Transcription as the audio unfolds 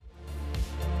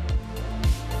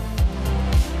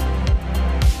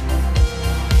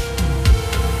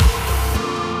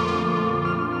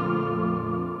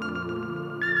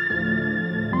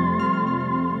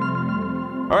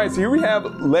right, so here we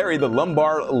have Larry, the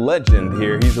lumbar legend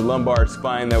here. He's a lumbar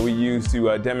spine that we use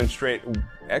to demonstrate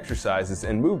exercises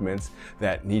and movements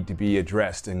that need to be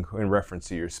addressed in reference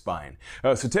to your spine.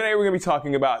 So today we're going to be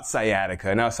talking about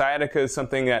sciatica. Now, sciatica is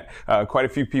something that quite a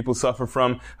few people suffer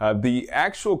from. The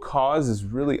actual cause is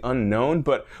really unknown,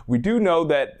 but we do know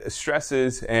that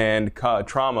stresses and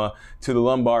trauma to the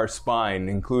lumbar spine,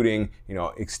 including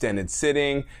extended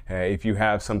sitting, if you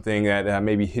have something that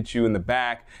maybe hits you in the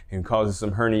back and causes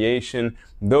some herniation,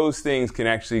 those things can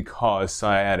actually cause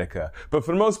sciatica. But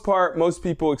for the most part, most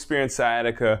people experience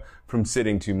sciatica from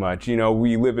sitting too much.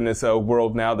 We live in this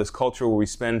world now, this culture where we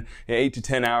spend 8 to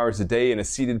 10 hours a day in a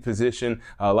seated position,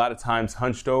 a lot of times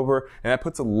hunched over, and that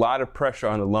puts a lot of pressure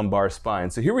on the lumbar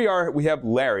spine. So here we have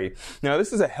Larry. Now,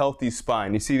 this is a healthy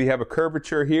spine. You see they have a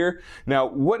curvature here. Now,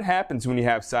 what happens when you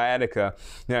have sciatica?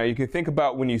 Now, you can think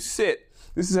about when you sit.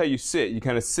 This is how you sit. You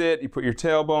kind of sit, you put your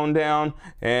tailbone down,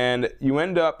 and you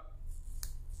end up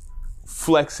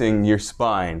flexing your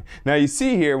spine. Now you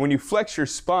see here, when you flex your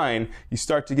spine, you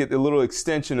start to get a little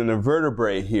extension in the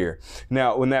vertebrae here.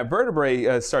 Now when that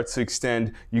vertebrae starts to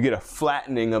extend, you get a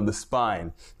flattening of the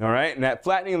spine. All right, and that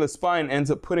flattening of the spine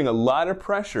ends up putting a lot of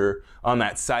pressure on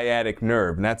that sciatic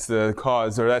nerve, and that's the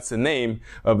cause, or that's the name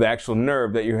of the actual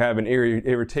nerve that you have an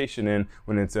irritation in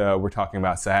when it's we're talking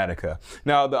about sciatica.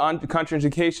 Now the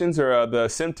contraindications or the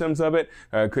symptoms of it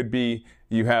could be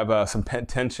you have some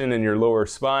tension in your lower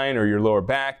spine or your lower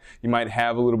back. You might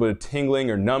have a little bit of tingling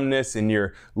or numbness in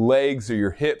your legs or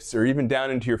your hips or even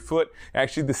down into your foot.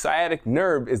 Actually, the sciatic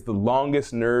nerve is the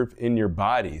longest nerve in your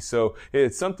body. So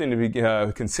it's something to be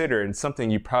considered and something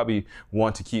you probably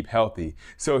want to keep healthy.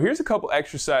 So here's a couple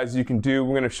exercises you can do.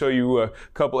 We're going to show you a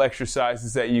couple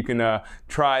exercises that you can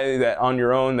try that on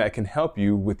your own that can help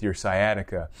you with your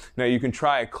sciatica. Now you can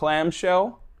try a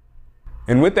clamshell.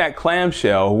 And with that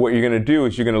clamshell, what you're going to do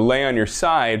is you're going to lay on your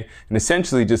side and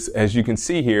essentially, just as you can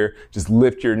see here, just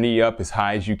lift your knee up as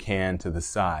high as you can to the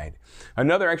side.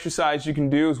 Another exercise you can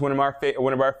do is one of our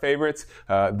favorites,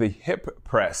 the hip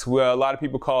press. Well, a lot of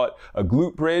people call it a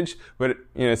glute bridge, but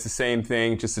it's the same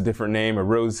thing, just a different name. A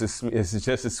rose is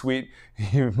just as sweet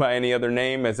by any other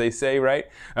name, as they say, right?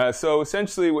 So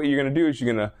essentially what you're going to do is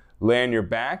you're going to lay on your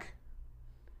back,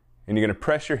 and you're going to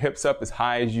press your hips up as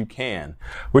high as you can.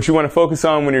 What you want to focus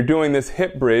on when you're doing this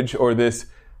hip bridge or this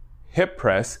hip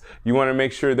press, you want to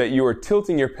make sure that you are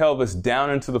tilting your pelvis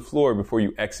down into the floor before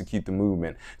you execute the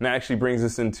movement. And that actually brings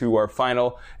us into our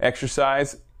final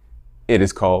exercise. It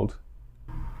is called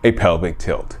a pelvic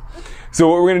tilt. So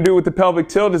what we're going to do with the pelvic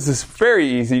tilt is this very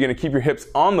easy. You're going to keep your hips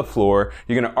on the floor.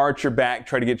 You're going to arch your back,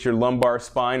 try to get your lumbar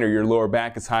spine or your lower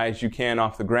back as high as you can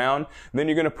off the ground. And then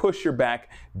you're going to push your back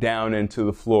down into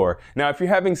the floor. Now, if you're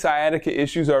having sciatica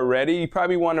issues already, you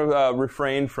probably want to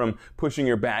refrain from pushing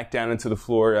your back down into the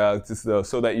floor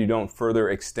so that you don't further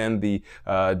extend the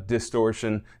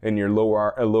distortion in your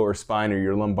lower spine or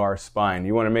your lumbar spine.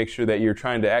 You want to make sure that you're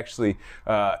trying to actually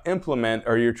implement,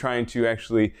 or you're trying to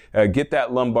actually get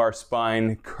that lumbar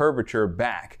spine curvature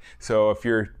back. So if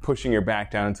you're pushing your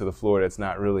back down into the floor, that's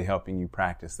not really helping you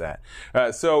practice that.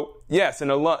 So yes,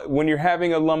 and when you're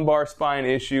having a lumbar spine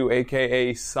issue,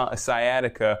 aka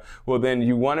sciatica, well then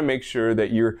you want to make sure that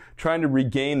you're trying to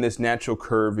regain this natural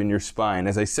curve in your spine.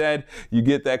 As I said, you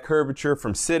get that curvature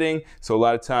from sitting, so a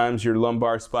lot of times your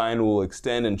lumbar spine will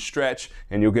extend and stretch,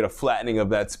 and you'll get a flattening of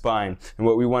that spine. And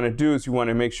what we want to do is we want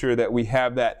to make sure that we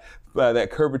have that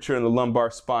curvature in the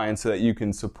lumbar spine so that you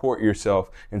can support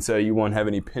yourself and so you won't have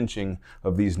any pinching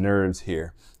of these nerves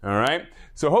here. All right?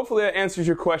 So hopefully that answers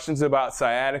your questions about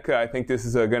sciatica. I think this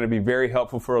is going to be very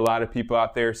helpful for a lot of people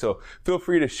out there. So feel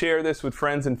free to share this with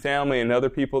friends and family and other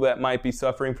people that might be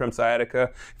suffering from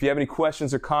sciatica. If you have any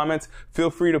questions or comments,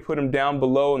 feel free to put them down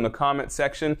below in the comment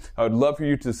section. I would love for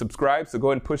you to subscribe. So go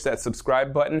ahead and push that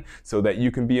subscribe button so that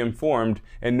you can be informed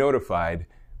and notified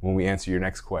when we answer your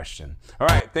next question. All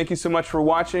right, thank you so much for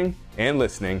watching and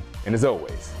listening, and as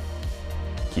always,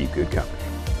 keep good company.